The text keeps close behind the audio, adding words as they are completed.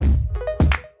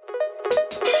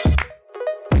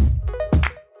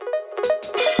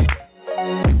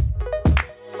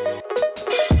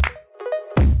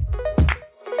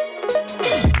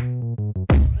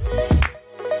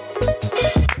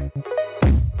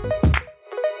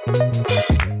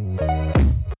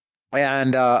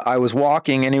And I was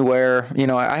walking anywhere,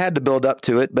 I had to build up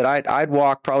to it, but I'd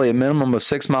walk probably a minimum of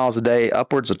 6 miles a day,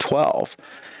 upwards of 12.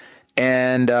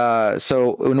 And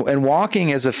and walking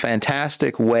is a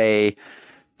fantastic way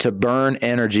to burn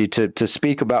energy. To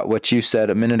speak about what you said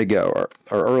a minute ago or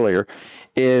earlier,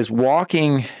 is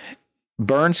walking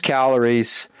burns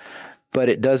calories, but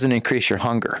it doesn't increase your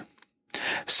hunger.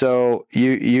 So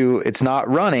it's not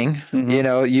running.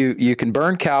 Mm-hmm. You can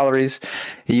burn calories,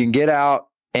 you can get out.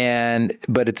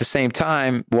 But at the same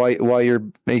time, while you're,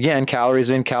 again, calories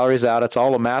in, calories out, it's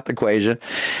all a math equation.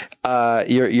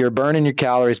 You're burning your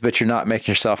calories, but you're not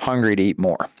making yourself hungry to eat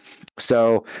more.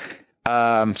 So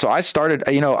I started,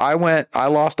 I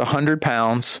lost 100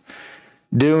 pounds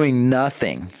doing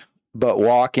nothing but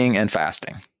walking and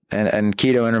fasting and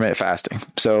keto intermittent fasting.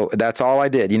 So that's all I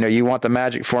did. You want the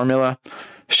magic formula?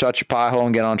 Shut your pie hole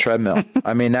and get on a treadmill.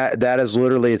 I mean, that is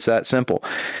literally, it's that simple.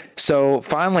 So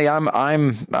finally I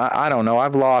don't know,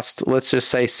 I've lost, let's just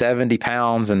say 70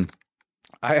 pounds. And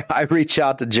I reach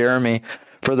out to Jeremy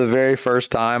for the very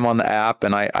first time on the app.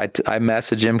 And I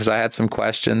message him because I had some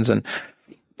questions and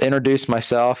introduce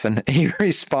myself. And he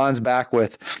responds back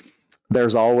with,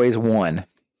 "There's always one."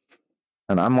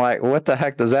 And I'm like, what the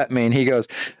heck does that mean? He goes,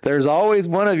 "There's always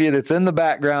one of you that's in the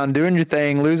background doing your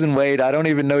thing, losing weight. I don't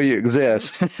even know you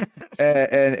exist."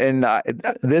 and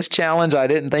this challenge, I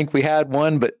didn't think we had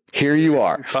one, but here you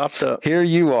are. Popped up. Here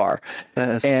you are.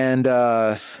 And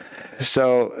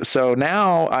so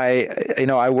now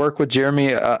I work with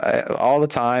Jeremy all the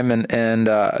time, and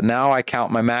now I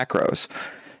count my macros.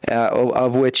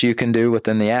 Of which you can do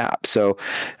within the app. So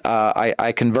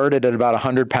I converted at about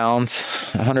 100 pound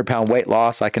weight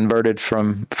loss. I converted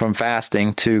from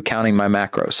fasting to counting my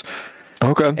macros.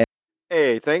 Okay.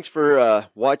 Hey, thanks for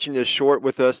watching this short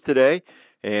with us today.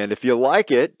 And if you like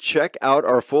it, check out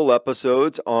our full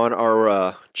episodes on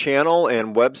our channel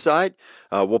and website.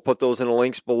 We'll put those in the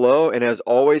links below. And as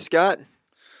always, Scott,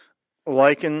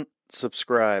 like and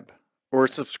subscribe, or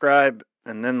subscribe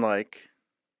and then like.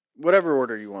 Whatever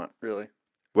order you want, really.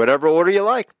 Whatever order you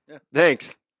like. Yeah.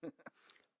 Thanks.